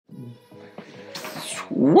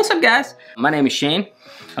What's up, guys? My name is Shane,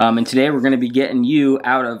 and today we're going to be getting you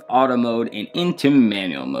out of auto mode and into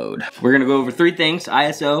manual mode. We're going to go over three things: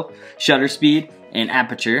 ISO, shutter speed, and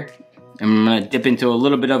aperture. And I'm going to dip into a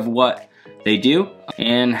little bit of what they do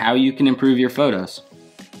and how you can improve your photos.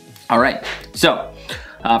 Alright, so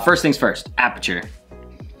first things first, aperture.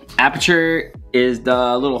 Aperture is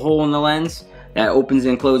the little hole in the lens that opens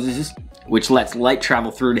and closes, which lets light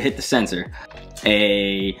travel through to hit the sensor.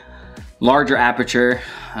 A larger aperture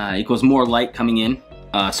equals more light coming in.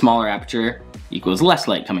 Smaller aperture equals less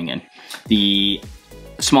light coming in. The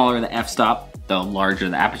smaller the f-stop, the larger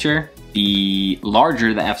the aperture. The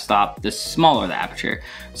larger the f-stop, the smaller the aperture.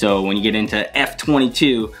 So when you get into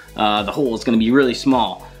f22, the hole is going to be really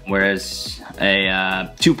small, whereas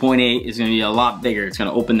a 2.8 is going to be a lot bigger. It's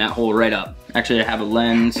going to open that hole right up. Actually, I have a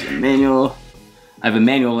lens, manual. I have a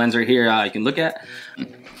manual lens right here you can look at.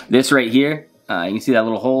 This right here, you can see that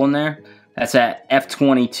little hole in there. That's at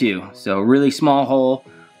f22, so really small hole.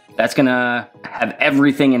 That's gonna have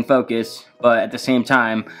everything in focus, but at the same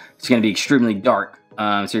time, it's gonna be extremely dark.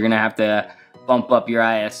 So you're gonna have to bump up your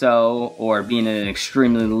ISO or be in an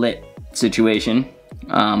extremely lit situation.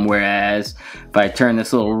 Whereas if I turn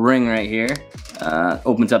this little ring right here,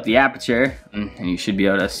 opens up the aperture, and you should be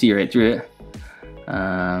able to see right through it.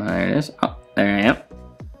 There it is. Oh, there I am.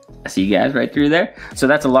 I see you guys right through there. So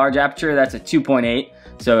that's a large aperture. That's a 2.8.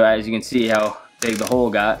 So as you can see how big the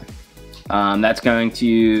hole got. That's going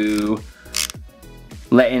to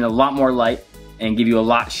let in a lot more light and give you a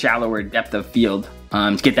lot shallower depth of field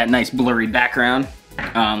to get that nice blurry background.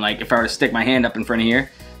 Like if I were to stick my hand up in front of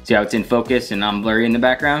here, see how it's in focus and I'm blurry in the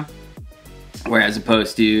background? Whereas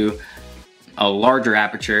opposed to a larger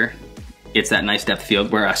aperture, it's that nice depth of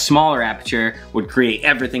field, where a smaller aperture would create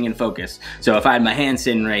everything in focus. So if I had my hand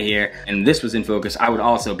sitting right here and this was in focus, I would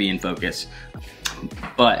also be in focus.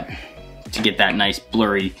 But to get that nice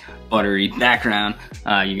blurry, buttery background,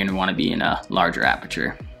 you're gonna wanna be in a larger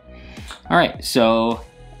aperture. All right, so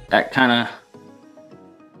that kinda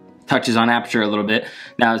touches on aperture a little bit.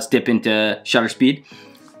 Now let's dip into shutter speed.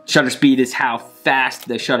 Shutter speed is how fast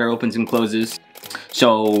the shutter opens and closes.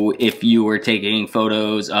 So if you were taking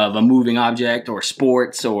photos of a moving object or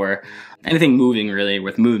sports or anything moving really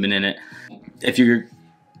with movement in it, if you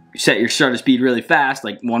set your shutter speed really fast,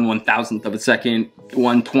 like 1/1000th of a second,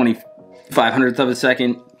 1/2500th of a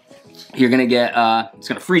second, you're gonna get, it's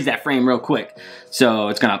gonna freeze that frame real quick. So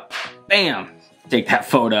it's gonna, bam, take that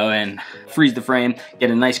photo and freeze the frame,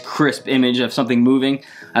 get a nice crisp image of something moving.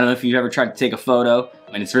 I don't know if you've ever tried to take a photo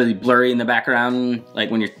and it's really blurry in the background,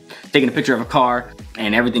 like when you're taking a picture of a car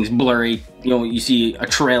and everything's blurry, you know, you see a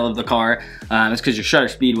trail of the car. It's because your shutter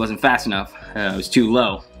speed wasn't fast enough. It was too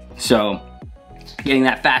low. So getting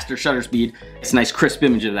that faster shutter speed, it's a nice crisp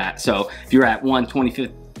image of that. So if you're at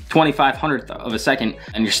 1/2500th of a second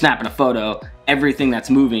and you're snapping a photo, everything that's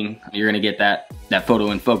moving, you're gonna get that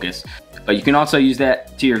photo in focus. But you can also use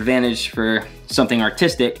that to your advantage for something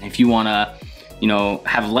artistic. If you wanna, you know,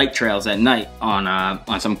 have light trails at night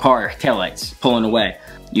on some car taillights pulling away,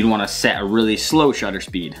 you'd wanna set a really slow shutter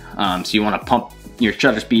speed. So you wanna pump your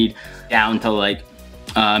shutter speed down to like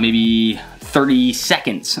maybe 30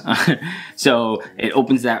 seconds. So it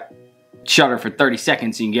opens that shutter for 30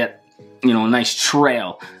 seconds so you can get, you know, a nice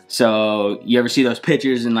trail. So you ever see those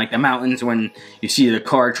pictures in like the mountains when you see the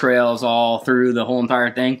car trails all through the whole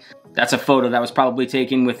entire thing? That's a photo that was probably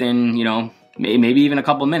taken within, you know, maybe even a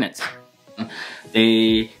couple of minutes.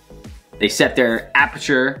 They set their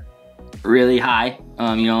aperture really high,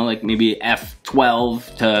 you know, like maybe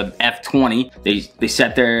f12 to f20. They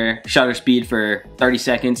set their shutter speed for 30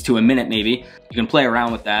 seconds to a minute maybe. You can play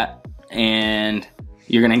around with that and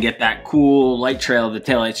you're gonna get that cool light trail of the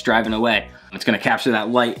taillights driving away. It's gonna capture that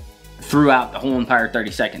light throughout the whole entire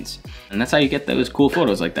 30 seconds. And that's how you get those cool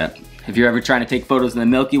photos like that. If you're ever trying to take photos in the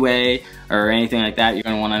Milky Way or anything like that, you're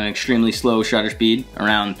gonna want an extremely slow shutter speed,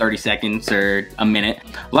 around 30 seconds or a minute.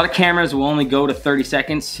 A lot of cameras will only go to 30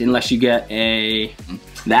 seconds unless you get the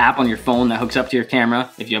app on your phone that hooks up to your camera.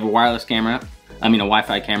 If you have a wireless camera, I mean a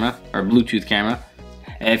Wi-Fi camera or a Bluetooth camera.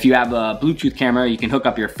 If you have a Bluetooth camera, you can hook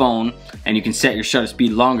up your phone and you can set your shutter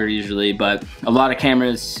speed longer usually, but a lot of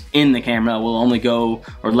cameras in the camera will only go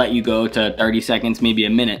or let you go to 30 seconds, maybe a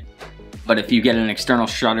minute. But if you get an external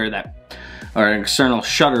shutter or an external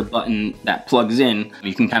shutter button that plugs in,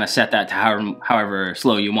 you can kind of set that to however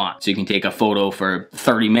slow you want. So you can take a photo for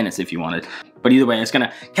 30 minutes if you wanted. But either way, it's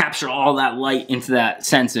gonna capture all that light into that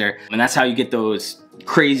sensor, and that's how you get those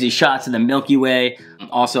crazy shots of the Milky Way.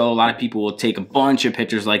 Also, a lot of people will take a bunch of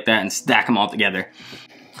pictures like that and stack them all together.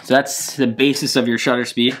 So that's the basis of your shutter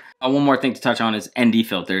speed. One more thing to touch on is ND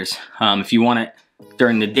filters. If you want it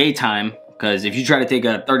during the daytime, because if you try to take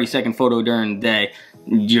a 30-second photo during the day,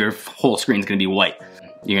 your whole screen's gonna be white.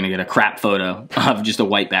 You're gonna get a crap photo of just a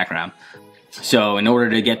white background. So in order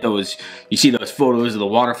to get those, you see those photos of the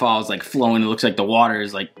waterfalls like flowing, it looks like the water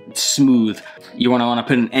is like smooth. You wanna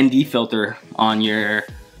put an ND filter on your,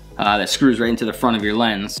 that screws right into the front of your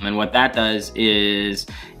lens. And what that does is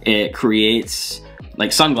it creates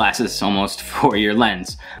like sunglasses almost for your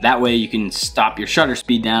lens. That way you can stop your shutter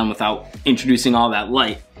speed down without introducing all that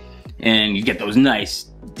light, and you get those nice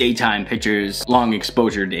daytime pictures, long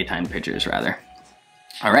exposure daytime pictures rather.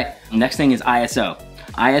 All right, next thing is ISO.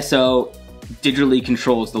 ISO digitally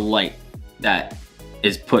controls the light that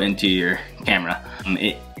is put into your camera.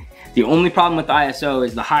 The only problem with ISO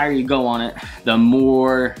is the higher you go on it, the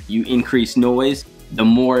more you increase noise, the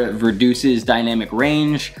more it reduces dynamic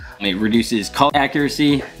range, it reduces color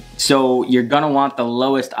accuracy. So you're gonna want the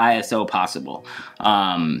lowest ISO possible.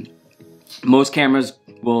 Most cameras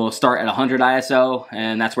will start at 100 ISO,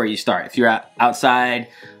 and that's where you start. If you're outside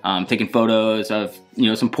taking photos of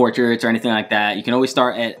some portraits or anything like that, you can always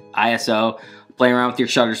start at ISO, play around with your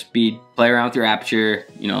shutter speed, play around with your aperture,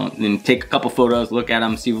 then take a couple photos, look at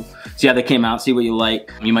them, see how they came out, see what you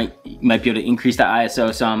like. You might be able to increase the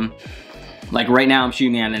ISO some. Like right now I'm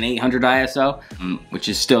shooting at an 800 ISO, which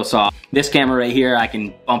is still soft. This camera right here, I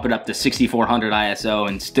can bump it up to 6400 ISO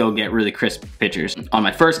and still get really crisp pictures. On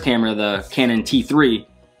my first camera, the Canon T3,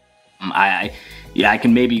 I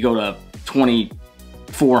can maybe go to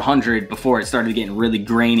 2400 before it started getting really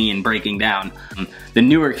grainy and breaking down. The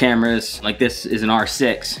newer cameras, like this is an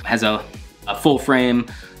R6, has a full frame,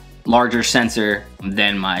 larger sensor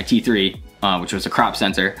than my T3, which was a crop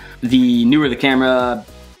sensor. The newer the camera,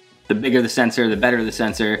 the bigger the sensor, the better the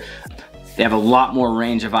sensor. They have a lot more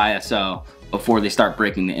range of ISO before they start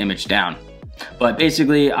breaking the image down. But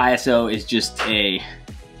basically ISO is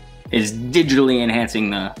is digitally enhancing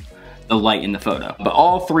the light in the photo. But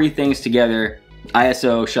all three things together,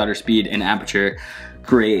 ISO, shutter speed, and aperture,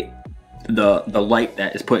 create the light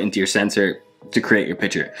that is put into your sensor to create your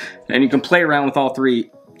picture. And you can play around with all three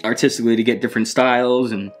artistically to get different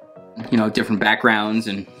styles and different backgrounds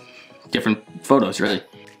and different photos really.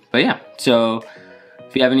 But yeah, so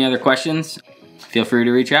if you have any other questions, feel free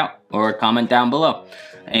to reach out or comment down below.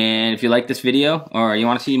 And if you like this video or you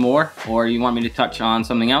want to see more or you want me to touch on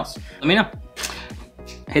something else, let me know.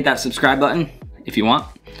 Hit that subscribe button if you want.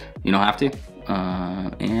 You don't have to.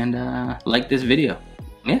 And like this video.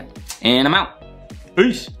 Yeah, and I'm out.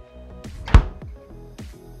 Peace.